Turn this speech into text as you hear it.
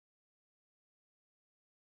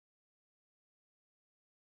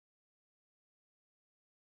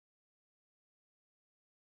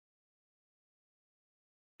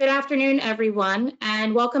Good afternoon, everyone,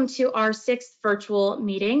 and welcome to our 6th virtual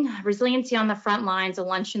meeting, Resiliency on the Front Lines, a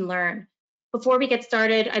Lunch and Learn. Before we get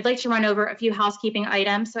started, I'd like to run over a few housekeeping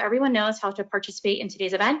items so everyone knows how to participate in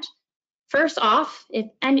today's event. First off,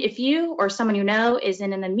 if you or someone you know is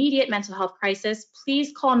in an immediate mental health crisis,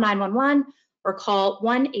 please call 911 or call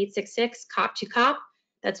 1-866-COP2COP.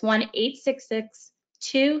 That's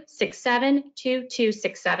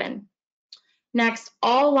 1-866-267-2267. Next,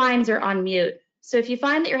 all lines are on mute. So if you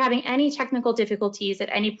find that you're having any technical difficulties at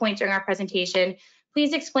any point during our presentation,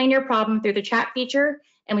 please explain your problem through the chat feature,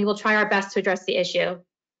 and we will try our best to address the issue.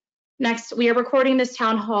 Next, we are recording this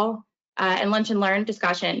town hall and lunch and learn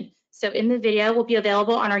discussion. So in the video will be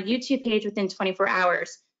available on our YouTube page within 24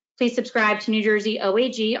 hours. Please subscribe to New Jersey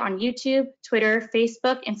OAG on YouTube, Twitter,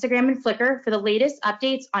 Facebook, Instagram, and Flickr for the latest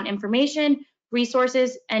updates on information,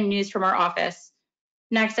 resources, and news from our office.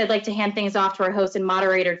 Next, I'd like to hand things off to our host and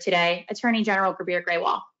moderator today, Attorney General Kabir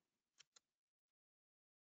Grewal.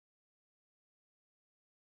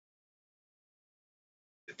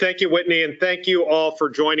 Thank you, Whitney, and thank you all for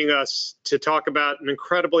joining us to talk about an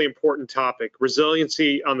incredibly important topic,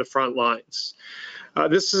 resiliency on the front lines.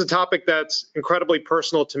 This is a topic that's incredibly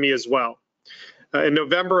personal to me as well. In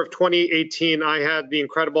November of 2018, I had the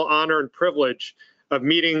incredible honor and privilege of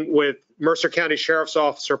meeting with Mercer County Sheriff's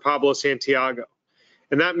Officer Pablo Santiago.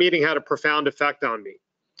 And that meeting had a profound effect on me.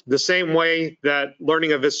 The same way that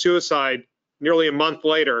learning of his suicide nearly a month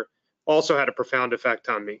later also had a profound effect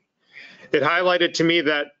on me. It highlighted to me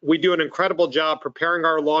that we do an incredible job preparing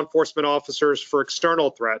our law enforcement officers for external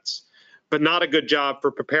threats, but not a good job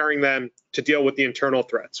for preparing them to deal with the internal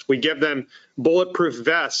threats. We give them bulletproof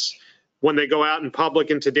vests when they go out in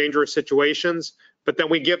public into dangerous situations, but then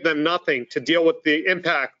we give them nothing to deal with the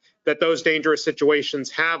impact that those dangerous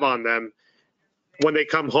situations have on them when they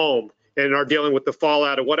come home and are dealing with the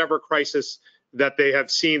fallout of whatever crisis that they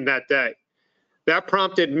have seen that day. That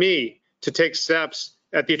prompted me to take steps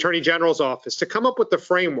at the Attorney General's office to come up with a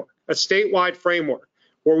framework, a statewide framework,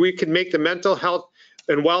 where we can make the mental health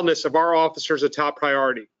and wellness of our officers a top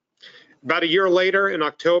priority. About a year later, in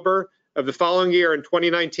October of the following year, in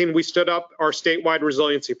 2019, we stood up our statewide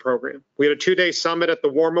resiliency program. We had a 2-day summit at the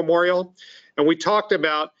War Memorial, and we talked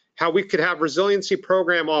about how we could have resiliency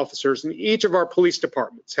program officers in each of our police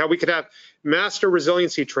departments, how we could have master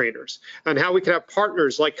resiliency trainers, and how we could have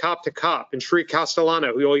partners like Cop2Cop and Shri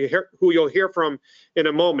Castellano, who you'll hear from in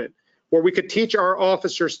a moment, where we could teach our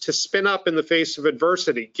officers to spin up in the face of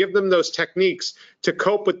adversity, give them those techniques to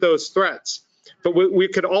cope with those threats. But we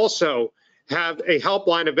could also have a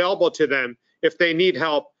helpline available to them if they need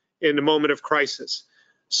help in a moment of crisis.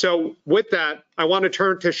 So with that, I want to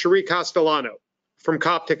turn to Shri Castellano from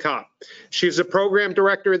Cop2Cop. She's a program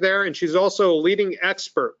director there, and she's also a leading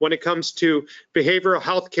expert when it comes to behavioral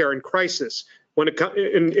health care in crisis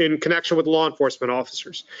in connection with law enforcement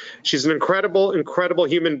officers. She's an incredible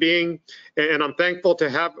human being, and I'm thankful to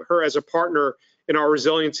have her as a partner in our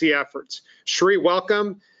resiliency efforts. Shri,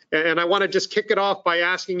 welcome, and I want to just kick it off by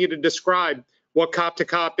asking you to describe what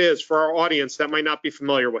Cop2Cop is for our audience that might not be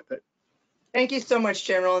familiar with it. Thank you so much,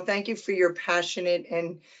 General, and thank you for your passionate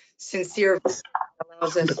and sincere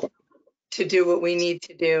allows us to do what we need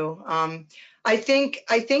to do. I think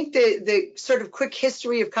the sort of quick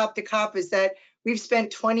history of Cop2Cop is that we've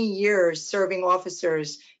spent 20 years serving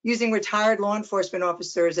officers, using retired law enforcement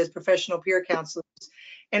officers as professional peer counselors.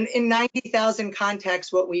 And in 90,000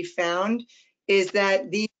 contacts, what we found is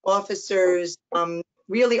that these officers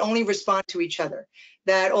really only respond to each other.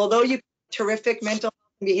 That although you have terrific mental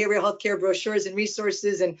behavioral health care brochures and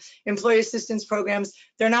resources and employee assistance programs,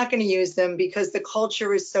 they're not going to use them because the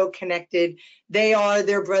culture is so connected. They are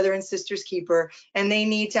their brother and sister's keeper, and they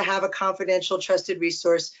need to have a confidential, trusted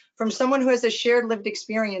resource from someone who has a shared lived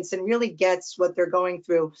experience and really gets what they're going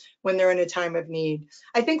through when they're in a time of need.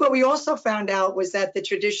 I think what we also found out was that the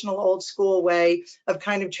traditional old school way of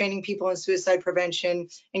kind of training people in suicide prevention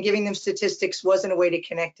and giving them statistics wasn't a way to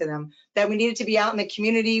connect to them, that we needed to be out in the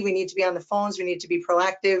community, we need to be on the phones, we need to be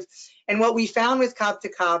proactive. And what we found with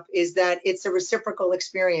Cop2Cop is that it's a reciprocal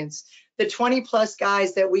experience. The 20+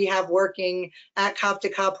 guys that we have working at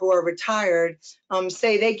Cop2Cop who are retired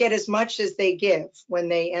say they get as much as they give when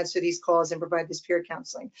they answer these calls and provide this peer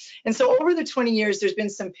counseling. And so over the 20 years, there's been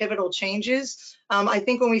some pivotal changes. I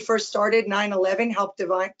think when we first started, 9/11 helped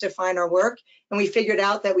define our work, and we figured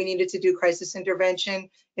out that we needed to do crisis intervention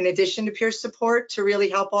in addition to peer support to really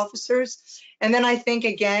help officers. And then I think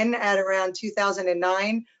again at around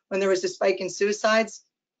 2009, when there was a spike in suicides,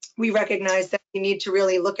 we recognized that we need to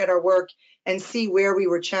really look at our work and see where we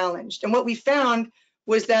were challenged. And what we found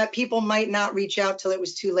was that people might not reach out till it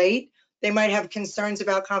was too late, They might have concerns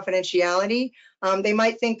about confidentiality. They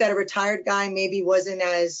might think that a retired guy maybe wasn't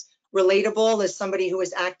as relatable as somebody who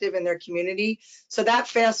was active in their community. So that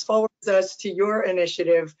fast forwards us to your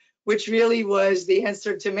initiative, which really was the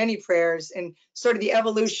answer to many prayers and sort of the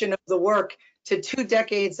evolution of the work to 2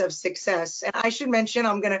 decades of success. And I should mention,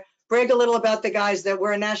 I'm going to brag a little about the guys that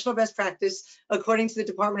were a national best practice according to the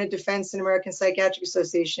Department of Defense and American Psychiatric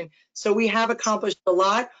Association. So we have accomplished a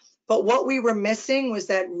lot, but what we were missing was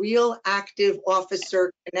that real active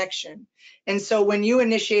officer connection. And so when you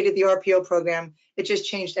initiated the RPO program, it just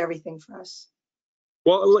changed everything for us.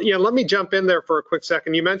 Well, yeah, let me jump in there for a quick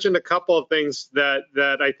second. You mentioned a couple of things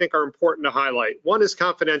that I think are important to highlight. One is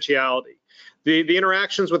confidentiality. The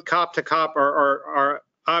interactions with cop to cop are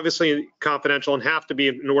obviously confidential and have to be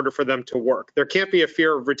in order for them to work. There can't be a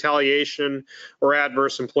fear of retaliation or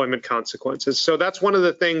adverse employment consequences. So that's one of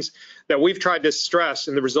the things that we've tried to stress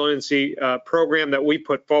in the resiliency program that we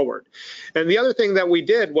put forward. And the other thing that we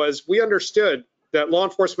did was we understood that law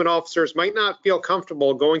enforcement officers might not feel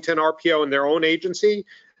comfortable going to an RPO in their own agency,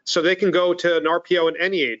 so they can go to an RPO in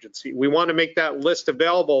any agency. We want to make that list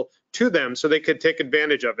available to them so they could take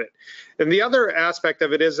advantage of it. And the other aspect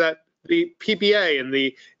of it is that the PBA and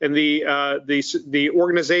the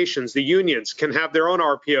organizations, the unions, can have their own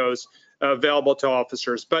RPOs available to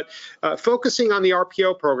officers. But focusing on the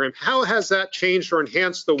RPO program, how has that changed or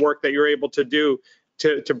enhanced the work that you're able to do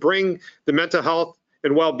to bring the mental health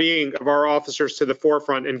and well-being of our officers to the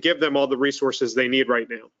forefront and give them all the resources they need right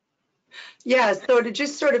now? Yeah, so to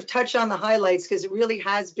just sort of touch on the highlights, because it really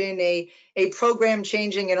has been a program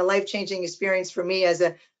changing and a life-changing experience for me as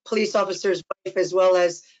a police officer's wife, as well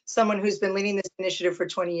as someone who's been leading this initiative for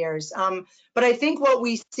 20 years. But I think what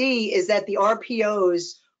we see is that the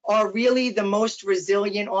RPOs are really the most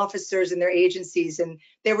resilient officers in their agencies, and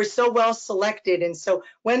they were so well selected. And so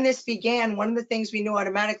when this began, one of the things we knew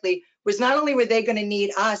automatically was not only were they going to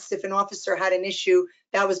need us if an officer had an issue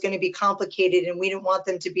that was going to be complicated, and we didn't want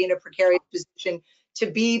them to be in a precarious position to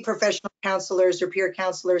be professional counselors or peer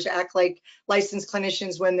counselors, act like licensed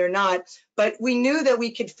clinicians when they're not. But we knew that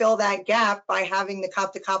we could fill that gap by having the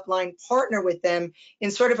cop to cop line partner with them in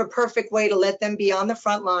sort of a perfect way to let them be on the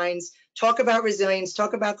front lines, talk about resilience,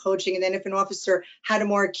 talk about coaching, and then if an officer had a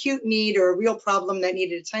more acute need or a real problem that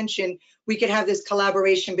needed attention, we could have this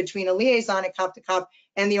collaboration between a liaison at cop to cop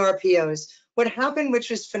and the RPOs. What happened, which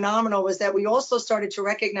was phenomenal, was that we also started to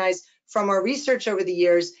recognize from our research over the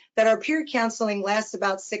years that our peer counseling lasts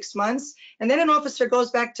about 6 months, and then an officer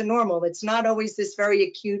goes back to normal. It's not always this very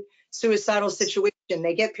acute suicidal situation.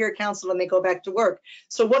 They get peer counsel and they go back to work.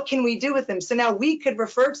 So what can we do with them? So now we could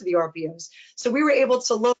refer to the RPOs. So we were able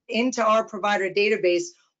to look into our provider database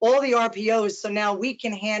all the RPOs, so now we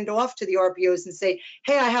can hand off to the RPOs and say,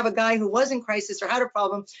 hey, I have a guy who was in crisis or had a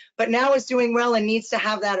problem, but now is doing well and needs to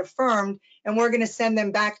have that affirmed, and we're going to send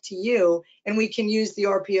them back to you, and we can use the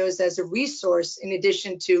RPOs as a resource in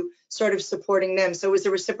addition to sort of supporting them. So it was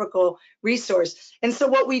a reciprocal resource. And so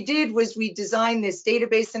what we did was we designed this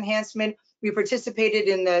database enhancement. We participated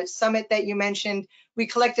in the summit that you mentioned. We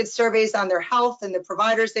collected surveys on their health and the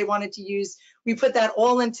providers they wanted to use. We put that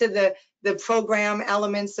all into the program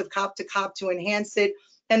elements of cop to cop to enhance it,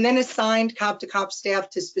 and then assigned cop to cop staff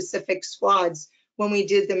to specific squads when we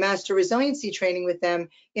did the master resiliency training with them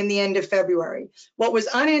in the end of February. What was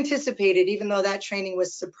unanticipated, even though that training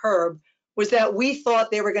was superb, was that we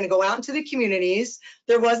thought they were going to go out into the communities,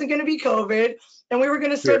 there wasn't going to be COVID, and we were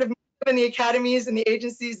going to sort of in the academies and the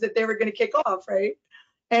agencies that they were going to kick off, right?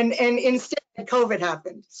 And instead COVID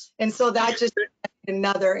happened. And so that just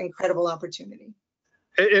another incredible opportunity.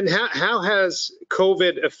 And how has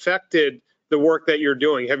COVID affected the work that you're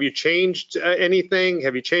doing? Have you changed anything?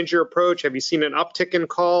 Have you changed your approach? Have you seen an uptick in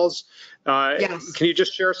calls? Yes. Can you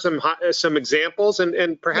just share some examples?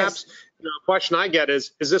 And perhaps Yes. The question I get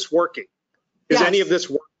is this working? Is Yes. any of this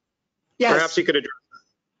working? Yes. Perhaps you could address.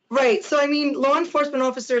 Right. So, I mean, law enforcement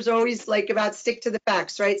officers are always like about stick to the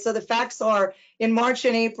facts, right? So the facts are in March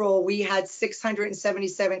and April, we had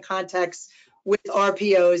 677 contacts with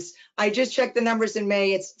RPOs. I just checked the numbers in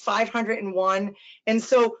May, it's 501. And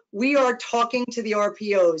so we are talking to the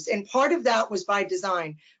RPOs. And part of that was by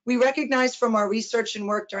design. We recognized from our research and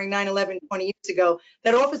work during 9/11 20 years ago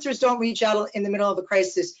that officers don't reach out in the middle of a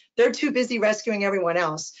crisis. They're too busy rescuing everyone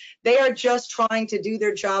else. They are just trying to do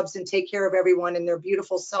their jobs and take care of everyone in their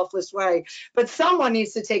beautiful, selfless way. But someone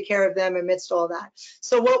needs to take care of them amidst all that.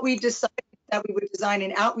 So what we decided that we would design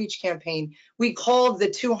an outreach campaign. We called the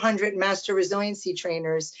 200 master resiliency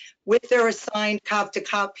trainers with their assigned cop to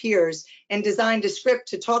cop peers and designed a script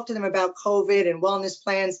to talk to them about COVID and wellness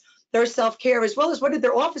plans their self-care, as well as what did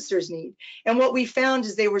their officers need. And what we found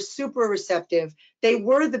is they were super receptive. They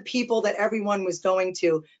were the people that everyone was going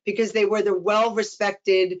to because they were the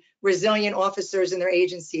well-respected, resilient officers in their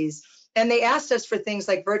agencies. And they asked us for things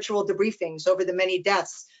like virtual debriefings over the many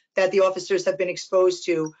deaths that the officers have been exposed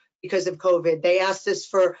to because of COVID. They asked us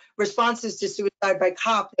for responses to suicide by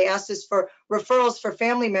cop. They asked us for referrals for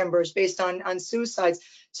family members based on suicides.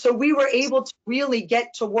 So we were able to really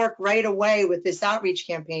get to work right away with this outreach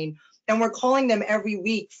campaign. And we're calling them every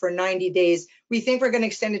week for 90 days. We think we're going to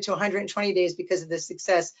extend it to 120 days because of the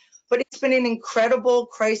success. But it's been an incredible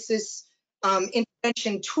crisis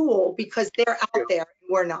intervention tool because they're out there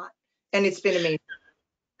and we're not. And it's been amazing.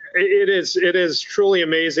 It is truly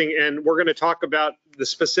amazing, and we're going to talk about the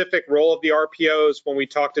specific role of the RPOs when we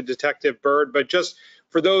talk to Detective Bird. But just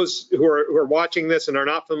for those who are watching this and are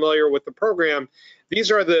not familiar with the program,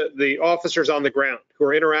 these are the officers on the ground who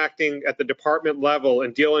are interacting at the department level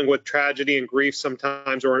and dealing with tragedy and grief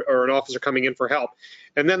sometimes, or an officer coming in for help.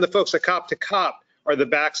 And then the folks at cop to cop are the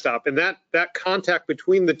backstop. And that contact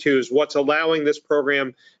between the two is what's allowing this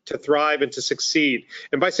program to thrive and to succeed.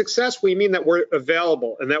 And by success, we mean that we're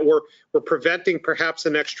available and that we're preventing perhaps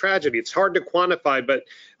the next tragedy. It's hard to quantify, but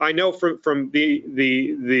I know from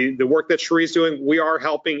the work that Cherie's doing, we are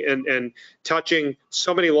helping and touching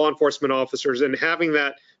so many law enforcement officers and having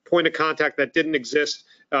that point of contact that didn't exist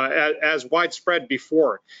as widespread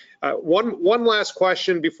before. One last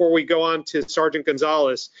question before we go on to Sergeant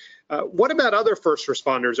Gonzalez. What about other first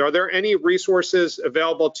responders? Are there any resources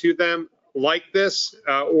available to them like this,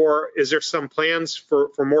 or is there some plans for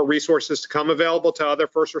more resources to come available to other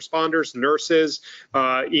first responders, nurses,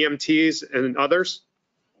 EMTs, and others?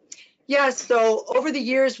 Yes, so over the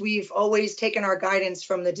years, we've always taken our guidance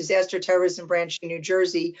from the Disaster Terrorism Branch in New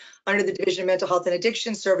Jersey under the Division of Mental Health and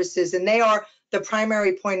Addiction Services, and they are the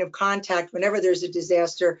primary point of contact whenever there's a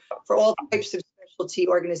disaster for all types of specialty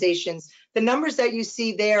organizations. The numbers that you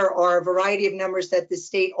see there are a variety of numbers that the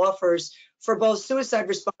state offers for both suicide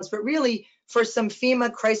response, but really for some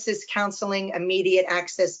FEMA crisis counseling, immediate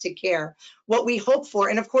access to care. What we hope for,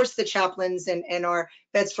 and of course the chaplains and our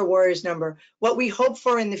Vets for Warriors number, what we hope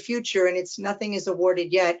for in the future, and it's nothing is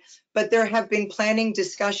awarded yet, but there have been planning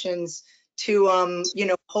discussions to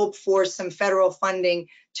hope for some federal funding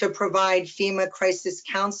to provide FEMA crisis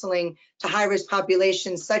counseling to high-risk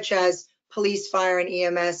populations such as police, fire, and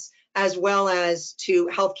EMS, as well as to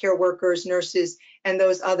healthcare workers, nurses, and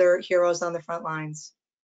those other heroes on the front lines.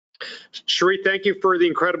 Cherie, thank you for the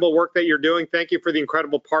incredible work that you're doing. Thank you for the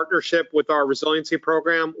incredible partnership with our resiliency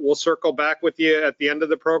program. We'll circle back with you at the end of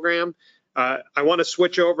the program. I want to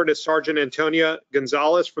switch over to Sergeant Antonia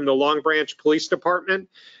Gonzalez from the Long Branch Police Department.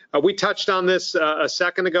 We touched on this a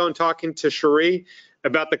second ago in talking to Cherie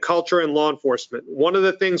about the culture in law enforcement. One of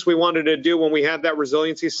the things we wanted to do when we had that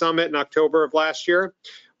resiliency summit in October of last year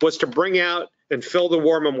was to bring out and fill the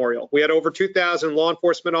war memorial. We had over 2,000 law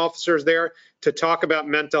enforcement officers there to talk about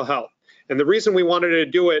mental health. And the reason we wanted to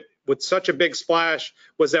do it with such a big splash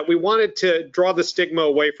was that we wanted to draw the stigma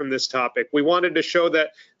away from this topic. We wanted to show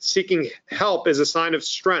that seeking help is a sign of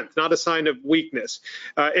strength, not a sign of weakness.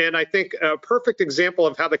 And I think a perfect example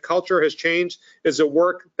of how the culture has changed is the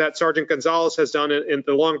work that Sergeant Gonzalez has done in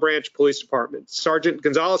the Long Branch Police Department. Sergeant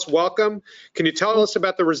Gonzalez, welcome. Can you tell us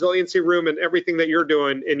about the resiliency room and everything that you're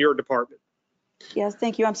doing in your department? Yes,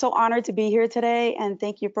 thank you. I'm so honored to be here today, and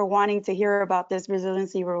thank you for wanting to hear about this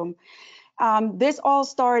resiliency room. This all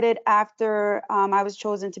started after I was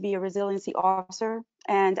chosen to be a resiliency officer,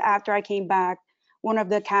 and after I came back, one of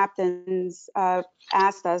the captains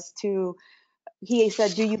asked us to, he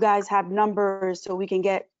said, do you guys have numbers so we can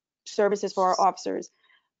get services for our officers?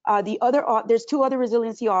 There's two other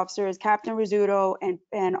resiliency officers, Captain Rizzuto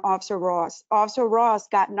and Officer Ross. Officer Ross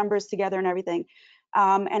got numbers together and everything.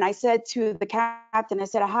 And I said to the captain, I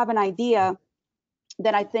said, I have an idea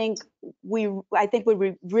that I think would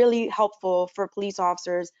be really helpful for police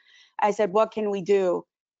officers. I said, what can we do?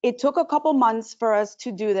 It took a couple months for us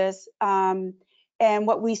to do this. And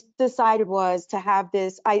what we decided was to have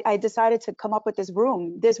this, I decided to come up with this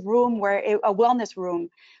room where a wellness room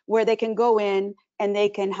where they can go in and they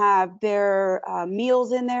can have their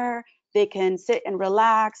meals in there, they can sit and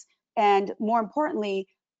relax. And more importantly,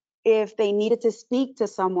 if they needed to speak to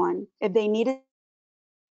someone, there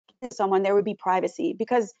would be privacy,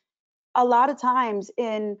 because a lot of times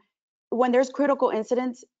when there's critical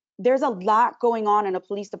incidents, there's a lot going on in a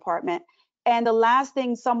police department. And the last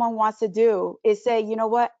thing someone wants to do is say, you know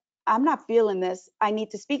what, I'm not feeling this, I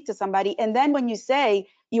need to speak to somebody. And then when you say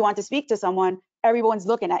you want to speak to someone, everyone's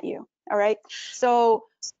looking at you. All right. So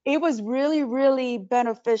it was really, really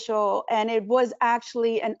beneficial. And it was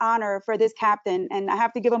actually an honor for this captain. And I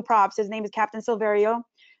have to give him props. His name is Captain Silverio.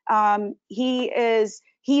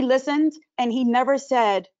 He listened and he never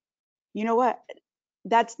said, you know what,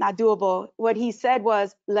 that's not doable. What he said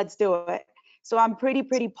was, let's do it. So I'm pretty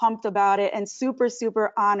pumped about it and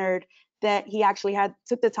super honored that he actually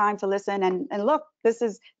took the time to listen and look,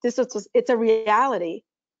 it's a reality.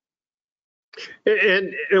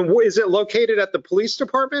 And is it located at the police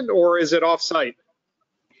department or is it off-site?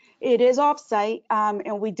 It is off-site,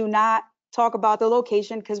 and we do not talk about the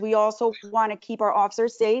location because we also want to keep our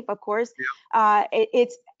officers safe, of course. Yeah.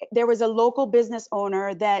 There was a local business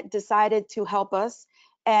owner that decided to help us,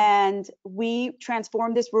 and we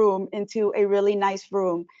transformed this room into a really nice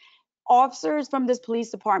room. Officers from this police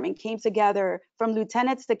department came together, from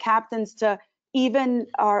lieutenants to captains to even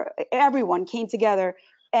everyone came together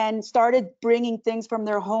and started bringing things from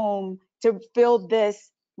their home to fill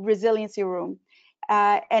this resiliency room.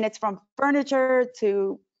 And it's from furniture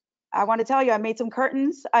to, I want to tell you, I made some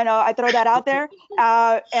curtains. I know I throw that out there.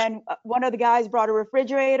 And one of the guys brought a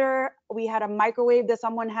refrigerator. We had a microwave that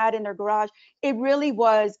someone had in their garage. It really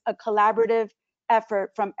was a collaborative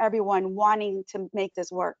effort from everyone wanting to make this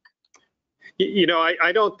work. You know,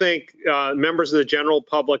 I don't think members of the general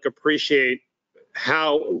public appreciate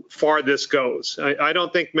how far this goes. I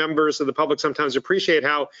don't think members of the public sometimes appreciate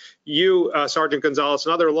how you, Sergeant Gonzalez,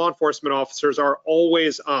 and other law enforcement officers are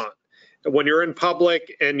always on. When you're in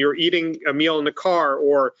public and you're eating a meal in the car,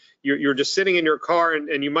 or you're just sitting in your car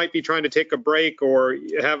and you might be trying to take a break or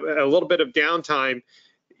have a little bit of downtime,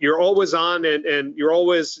 you're always on and you're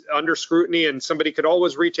always under scrutiny, and somebody could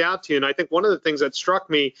always reach out to you. And I think one of the things that struck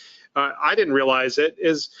me, I didn't realize it,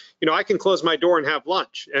 is, you know, I can close my door and have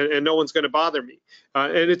lunch and no one's going to bother me.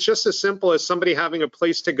 And it's just as simple as somebody having a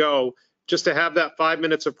place to go, just to have that 5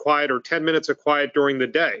 minutes of quiet or 10 minutes of quiet during the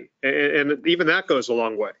day. And even that goes a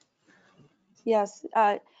long way. Yes,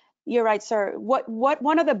 you're right, sir. What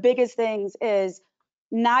one of the biggest things is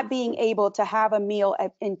not being able to have a meal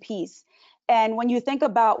in peace. And when you think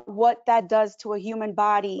about what that does to a human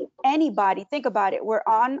body, anybody, think about it. We're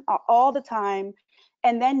on all the time.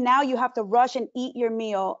 And then now you have to rush and eat your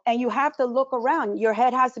meal, and you have to look around. Your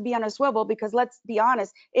head has to be on a swivel because, let's be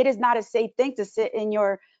honest, it is not a safe thing to sit in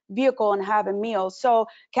your vehicle and have a meal. So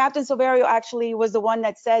Captain Silverio actually was the one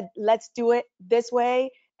that said, let's do it this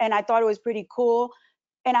way. And I thought it was pretty cool.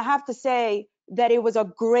 And I have to say that it was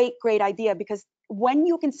a great idea, because when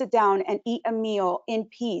you can sit down and eat a meal in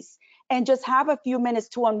peace and just have a few minutes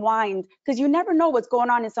to unwind, because you never know what's going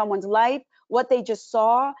on in someone's life, what they just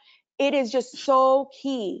saw, it is just so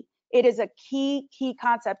key. It is a key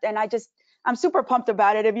concept. And I'm super pumped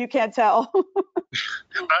about it, if you can't tell.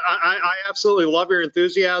 I absolutely love your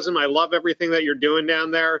enthusiasm. I love everything that you're doing down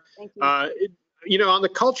there. Thank you. You know, on the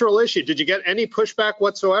cultural issue, did you get any pushback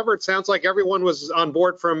whatsoever? It sounds like everyone was on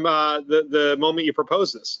board from the moment you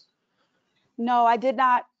proposed this. No, I did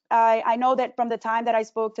not. I know that from the time that I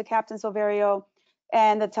spoke to Captain Silverio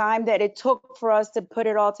and the time that it took for us to put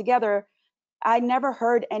it all together, I never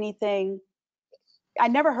heard anything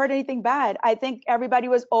bad. I think everybody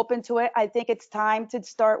was open to it. I think it's time to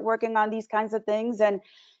start working on these kinds of things. And,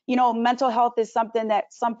 you know, mental health is something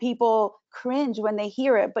that some people cringe when they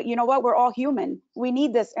hear it. But you know what? We're all human. We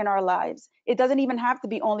need this in our lives. It doesn't even have to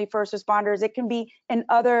be only first responders. It can be in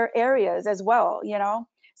other areas as well, you know?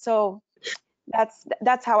 So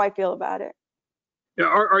that's how I feel about it.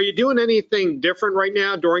 Are you doing anything different right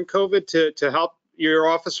now during COVID to help your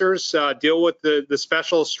officers deal with the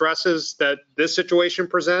special stresses that this situation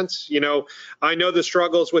presents? You know, I know the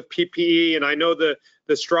struggles with PPE, and I know the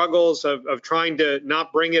struggles of trying to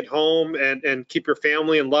not bring it home and keep your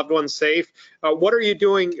family and loved ones safe. What are you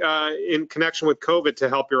doing in connection with COVID to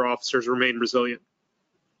help your officers remain resilient?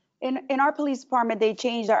 In our police department, they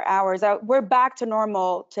changed our hours. We're back to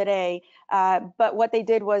normal today, but what they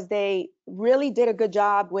did was they really did a good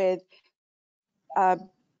job with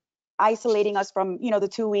isolating us from, you know, the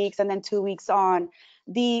 2 weeks and then 2 weeks on.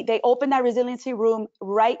 They opened that resiliency room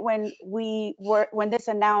right when everything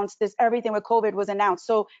with COVID was announced.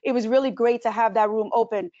 So it was really great to have that room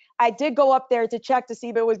open. I did go up there to check to see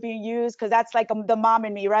if it was being used, because that's like the mom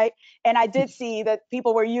in me, right? And I did see that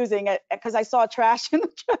people were using it because I saw trash in the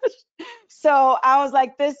trash. So I was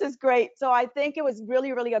like, this is great. So I think it was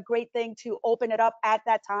really a great thing to open it up at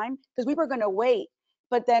that time, because we were going to wait.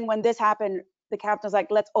 But then when this happened, the captain was like,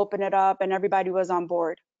 let's open it up, and everybody was on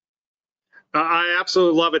board. I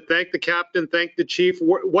absolutely love it. Thank the captain. Thank the chief.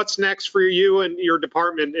 What's next for you and your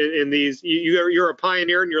department in these? You're a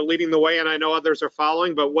pioneer and you're leading the way, and I know others are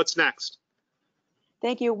following, but what's next?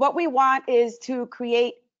 Thank you. What we want is to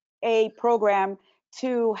create a program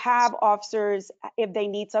to have officers, if they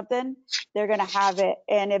need something, they're going to have it.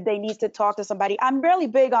 And if they need to talk to somebody, I'm really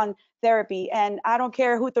big on therapy, and I don't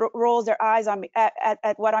care who rolls their eyes on me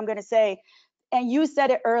at what I'm going to say. And you said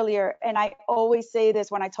it earlier, and I always say this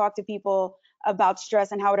when I talk to people about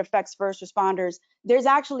stress and how it affects first responders. There's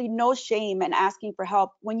actually no shame in asking for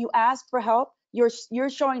help. When you ask for help, you're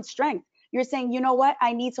showing strength. You're saying, you know what,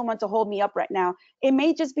 I need someone to hold me up right now. It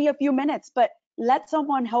may just be a few minutes, but let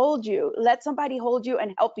someone hold you. Let somebody hold you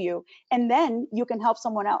and help you, and then you can help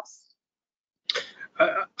someone else.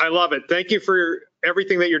 I love it. Thank you for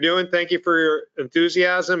everything that you're doing. Thank you for your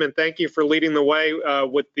enthusiasm, and thank you for leading the way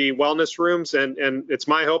with the wellness rooms. And it's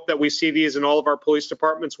my hope that we see these in all of our police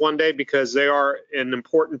departments one day, because they are an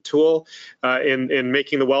important tool in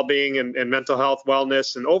making the well-being and mental health,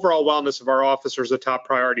 wellness, and overall wellness of our officers a top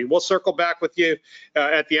priority. We'll circle back with you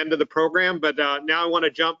at the end of the program, but now I want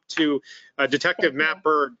to jump to Detective Matt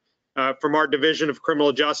Bird from our Division of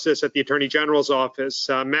Criminal Justice at the Attorney General's office.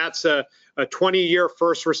 Matt's a 20-year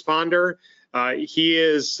first responder.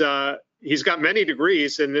 He's got many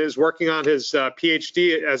degrees and is working on his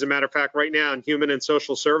PhD, as a matter of fact, right now in human and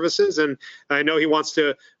social services. And I know he wants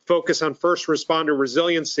to focus on first responder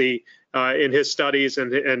resiliency in his studies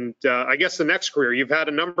and I guess the next career. You've had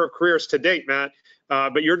a number of careers to date, Matt,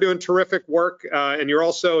 but you're doing terrific work, and you're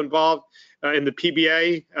also involved in the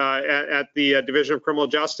PBA at the Division of Criminal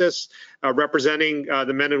Justice, representing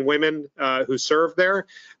the men and women who serve there.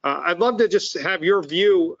 I'd love to just have your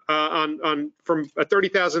view on from a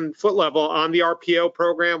 30,000 foot level on the RPO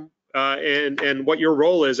program and what your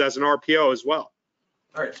role is as an RPO as well.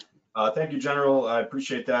 All right. Thank you, General. I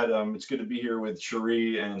appreciate that. It's good to be here with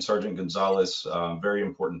Cherie and Sergeant Gonzalez. Very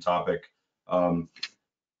important topic.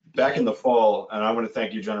 Back in the fall, and I want to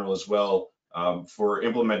thank you, General, as well, for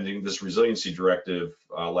implementing this resiliency directive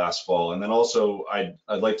last fall. And then also, I'd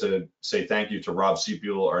like to say thank you to Rob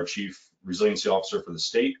Sepiel, our Chief Resiliency Officer for the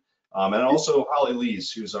state, and also Holly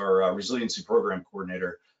Lees, who's our Resiliency Program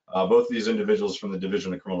Coordinator, both of these individuals from the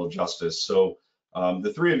Division of Criminal Justice. So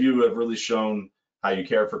the three of you have really shown how you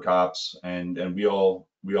care for cops, and we all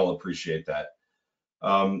appreciate that.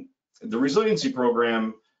 The Resiliency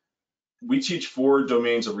Program, we teach 4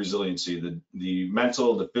 domains of resiliency: the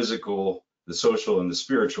mental, the physical, the social, and the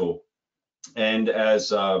spiritual. And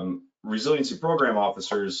as resiliency program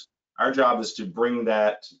officers, our job is to bring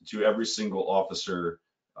that to every single officer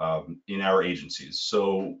in our agencies.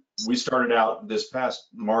 So we started out this past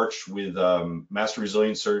March with master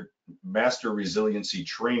resiliency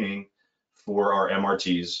training for our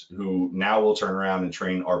MRTs, who now will turn around and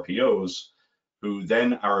train RPOs, who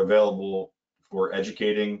then are available for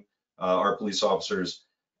educating our police officers,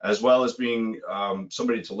 as well as being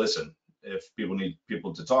somebody to listen if people need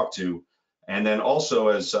people to talk to. And then also,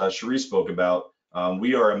 as Cherie spoke about,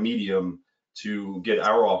 we are a medium to get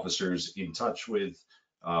our officers in touch with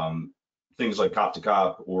things like cop to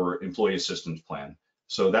cop or employee assistance plan.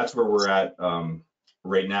 So that's where we're at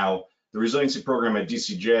right now. The resiliency program at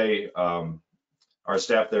DCJ, our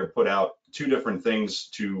staff there put out 2 different things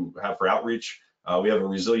to have for outreach. We have a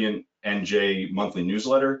Resilient NJ monthly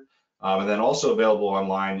newsletter, and then also available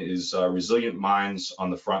online is Resilient Minds on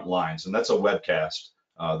the Front Lines, and that's a webcast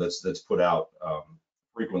that's put out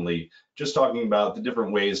frequently, just talking about the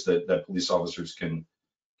different ways that police officers can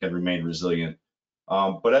remain resilient.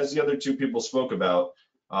 But as the other 2 people spoke about,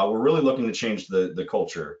 we're really looking to change the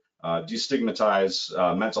culture,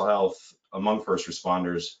 destigmatize mental health among first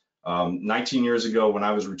responders. 19 years ago, when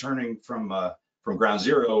I was returning from Ground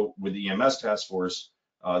Zero with the EMS task force,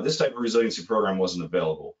 this type of resiliency program wasn't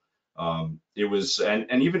available. It was,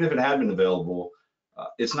 and even if it had been available,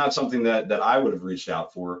 it's not something that I would have reached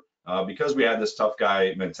out for because we had this tough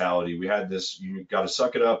guy mentality. We had this, you got to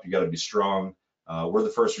suck it up, you got to be strong. We're the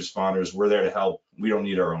first responders, we're there to help. We don't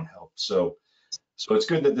need our own help. So it's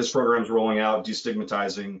good that this program is rolling out,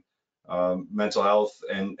 destigmatizing mental health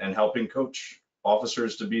and helping coach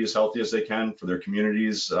officers to be as healthy as they can for their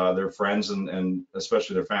communities, their friends, and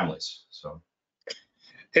especially their families. So.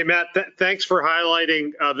 Hey, Matt, thanks for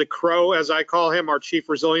highlighting the Crow, as I call him, our Chief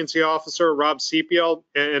Resiliency Officer, Rob Sepiel,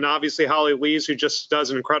 and obviously Holly Lees, who just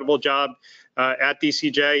does an incredible job at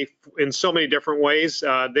DCJ in so many different ways.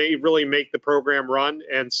 They really make the program run.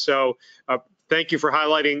 And so thank you for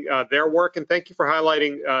highlighting their work, and thank you for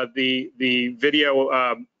highlighting the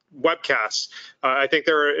video webcasts. I think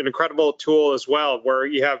they're an incredible tool as well, where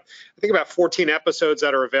you have, I think, about 14 episodes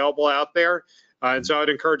that are available out there. And so I would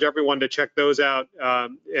encourage everyone to check those out.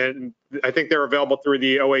 And I think they're available through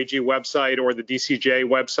the OAG website or the DCJ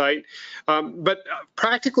website. But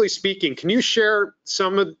practically speaking, can you share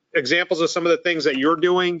some examples of some of the things that you're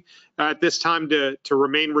doing at this time to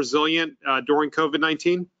remain resilient during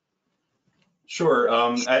COVID-19? Sure.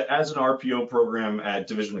 As an RPO program at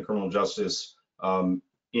Division of Criminal Justice,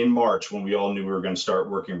 in March, when we all knew we were going to start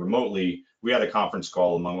working remotely, we had a conference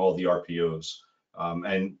call among all the RPOs.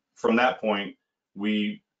 And from that point,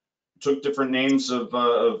 we took different names of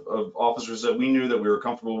officers that we knew that we were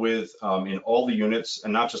comfortable with in all the units,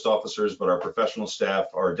 and not just officers, but our professional staff,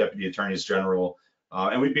 our deputy attorneys general.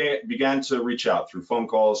 And we began to reach out through phone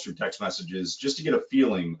calls, through text messages, just to get a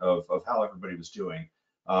feeling of how everybody was doing.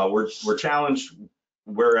 We're challenged,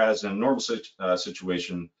 whereas in a normal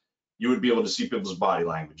situation, you would be able to see people's body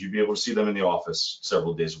language. You'd be able to see them in the office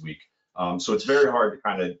several days a week. So it's very hard to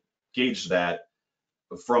kind of gauge that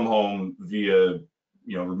from home via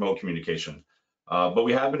remote communication. But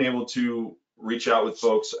we have been able to reach out with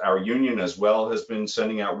folks. Our union as well has been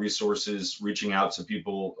sending out resources, reaching out to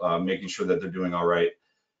people, making sure that they're doing all right.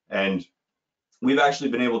 And we've actually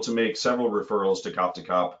been able to make several referrals to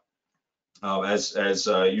cop. As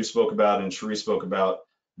you spoke about and Cherie spoke about,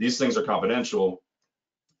 these things are confidential,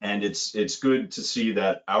 and it's good to see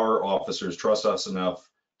that our officers trust us enough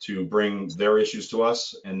to bring their issues to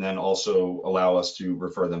us, and then also allow us to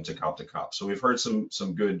refer them to cop. So we've heard some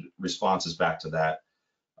good responses back to that.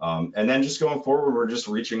 And then just going forward, we're just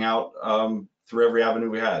reaching out through every avenue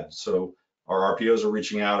we had. So our RPOs are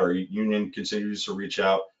reaching out, our union continues to reach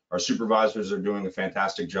out, our supervisors are doing a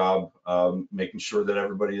fantastic job making sure that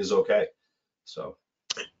everybody is okay. So.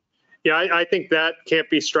 Yeah, I think that can't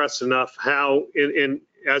be stressed enough, how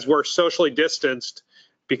as we're socially distanced,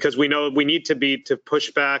 because we know we need to be to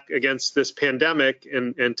push back against this pandemic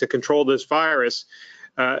and to control this virus.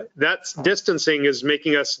 That distancing is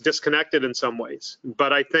making us disconnected in some ways.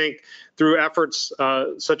 But I think through efforts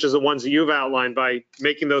such as the ones that you've outlined, by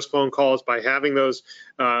making those phone calls, by having those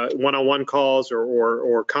one-on-one calls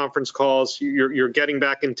or conference calls, you're getting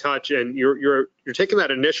back in touch, and you're taking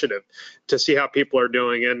that initiative to see how people are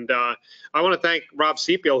doing. And I want to thank Rob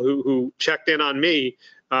Sepiel, who checked in on me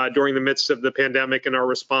during the midst of the pandemic and our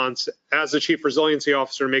response as the Chief Resiliency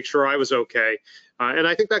Officer to make sure I was okay. And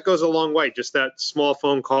I think that goes a long way, just that small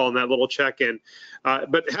phone call and that little check-in.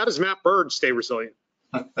 But how does Matt Bird stay resilient?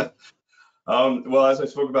 Well, as I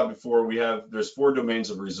spoke about before, there's 4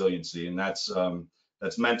 domains of resiliency, and that's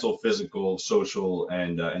mental, physical, social,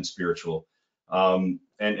 and spiritual.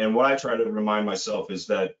 And what I try to remind myself is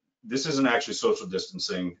that this isn't actually social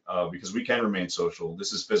distancing because we can remain social.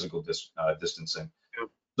 This is physical distancing.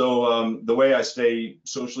 So the way I stay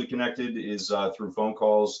socially connected is through phone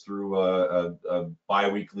calls, through a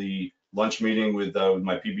bi-weekly lunch meeting with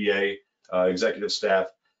my PBA executive staff.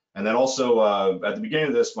 And then also at the beginning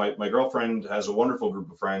of this, my girlfriend has a wonderful group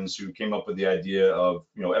of friends who came up with the idea of,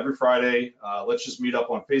 every Friday, let's just meet up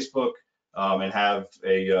on Facebook and have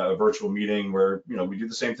a virtual meeting where, we do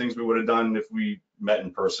the same things we would have done if we met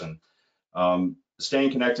in person.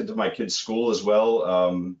 Staying connected to my kids' school as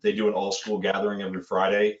well. They do an all-school gathering every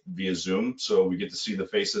Friday via Zoom, so we get to see the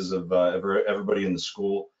faces of everybody in the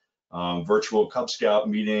school. Virtual Cub Scout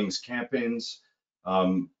meetings, camp-ins.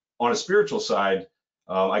 On a spiritual side,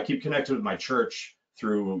 I keep connected with my church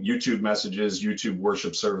through YouTube messages, YouTube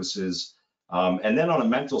worship services. And then on a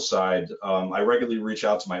mental side, I regularly reach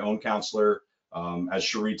out to my own counselor. As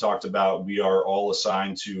Cherie talked about, we are all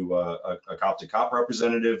assigned to a cop-to-cop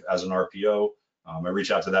representative as an RPO. I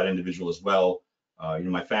reach out to that individual as well.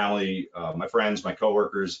 My family, my friends, my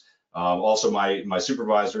coworkers, also my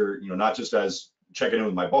supervisor. Not just as checking in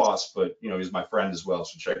with my boss, but he's my friend as well.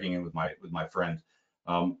 So checking in with my friend.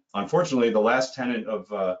 Unfortunately, the last tenet of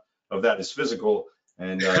that is physical,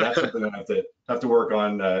 and that's something I have to work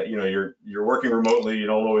on. You're working remotely. You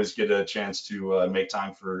don't always get a chance to make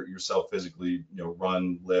time for yourself physically.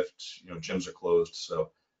 Run, lift. Gyms are closed. So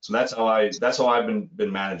that's how I've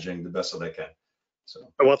been managing the best that I can. So.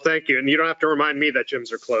 Well, thank you. And you don't have to remind me that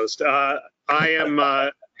gyms are closed. I am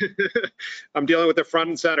I'm dealing with the front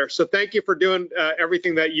and center. So thank you for doing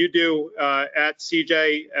everything that you do at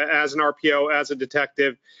CJ as an RPO, as a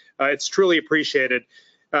detective. It's truly appreciated.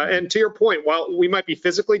 And to your point, while we might be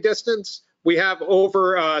physically distanced, we have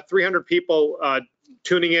over 300 people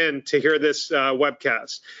tuning in to hear this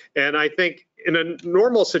webcast. And I think in a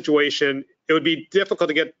normal situation, it would be difficult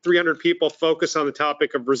to get 300 people focused on the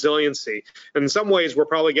topic of resiliency. And in some ways, we're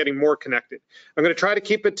probably getting more connected. I'm going to try to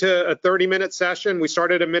keep it to a 30-minute session. We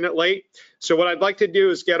started a minute late. So what I'd like to do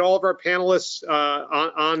is get all of our panelists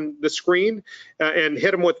on the screen and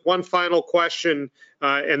hit them with one final question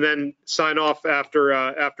and then sign off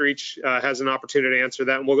after each has an opportunity to answer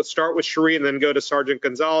that. And we'll start with Cherie and then go to Sergeant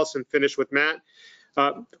Gonzalez and finish with Matt.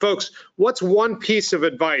 Folks, what's one piece of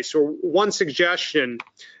advice or one suggestion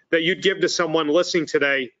that you'd give to someone listening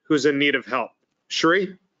today who's in need of help?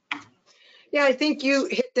 Cherie? Yeah, I think you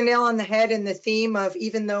hit the nail on the head in the theme of,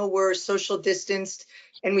 even though we're social distanced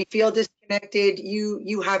and we feel disconnected,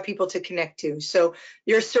 you have people to connect to. So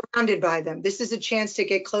you're surrounded by them. This is a chance to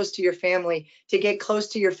get close to your family, to get close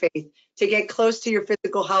to your faith, to get close to your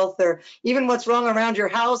physical health, or even what's wrong around your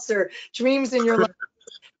house or dreams in your life.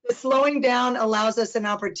 The slowing down allows us an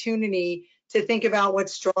opportunity to think about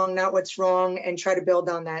what's strong, not what's wrong, and try to build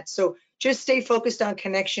on that. So just stay focused on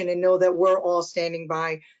connection and know that we're all standing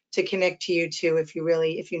by to connect to you too if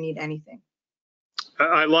you need anything.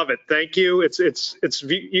 I love it. Thank you.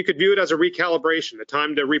 You could view it as a recalibration, a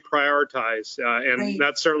time to reprioritize, and Right.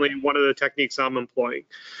 that's certainly one of the techniques I'm employing.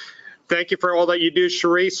 Thank you for all that you do,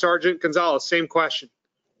 Cherie. Sergeant Gonzalez, same question.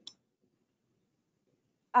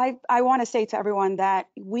 I want to say to everyone that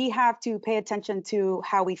we have to pay attention to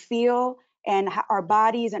how we feel and our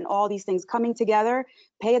bodies and all these things coming together.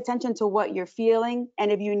 Pay attention to what you're feeling.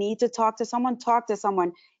 And if you need to talk to someone, talk to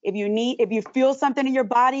someone. If you feel something in your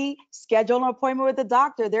body, schedule an appointment with the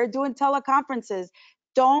doctor. They're doing teleconferences.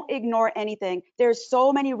 Don't ignore anything. There's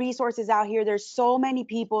so many resources out here. There's so many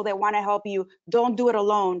people that want to help you. Don't do it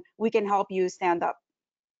alone. We can help you stand up.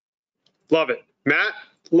 Love it. Matt,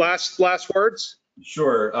 last words?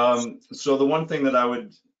 Sure. So the one thing that I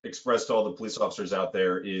would express to all the police officers out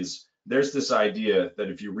there is there's this idea that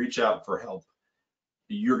if you reach out for help,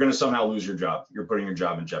 you're going to somehow lose your job. You're putting your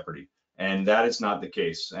job in jeopardy. And that is not the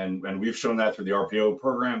case. And we've shown that through the RPO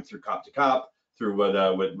program, through Cop to Cop, through what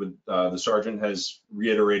the sergeant has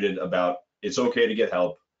reiterated about it's okay to get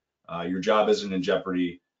help. Your job isn't in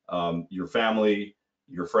jeopardy. Your family,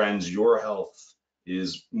 your friends, your health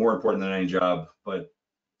is more important than any job. But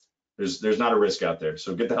there's not a risk out there.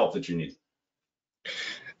 So get the help that you need.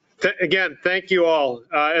 Again, thank you all.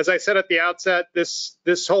 As I said at the outset,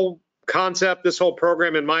 this whole concept, this whole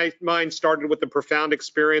program in my mind started with a profound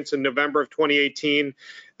experience in November of 2018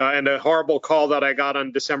 and a horrible call that I got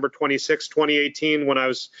on December 26, 2018 when I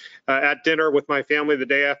was at dinner with my family the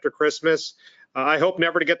day after Christmas. I hope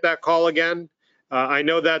never to get that call again. I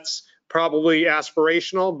know that's probably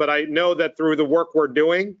aspirational, but I know that through the work we're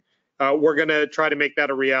doing, we're going to try to make that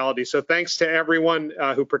a reality. So thanks to everyone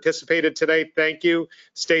who participated today. Thank you.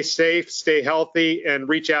 Stay safe, stay healthy, and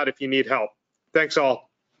reach out if you need help. Thanks all.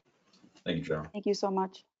 Thank you, General. Thank you so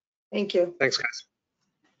much. Thank you. Thanks, guys.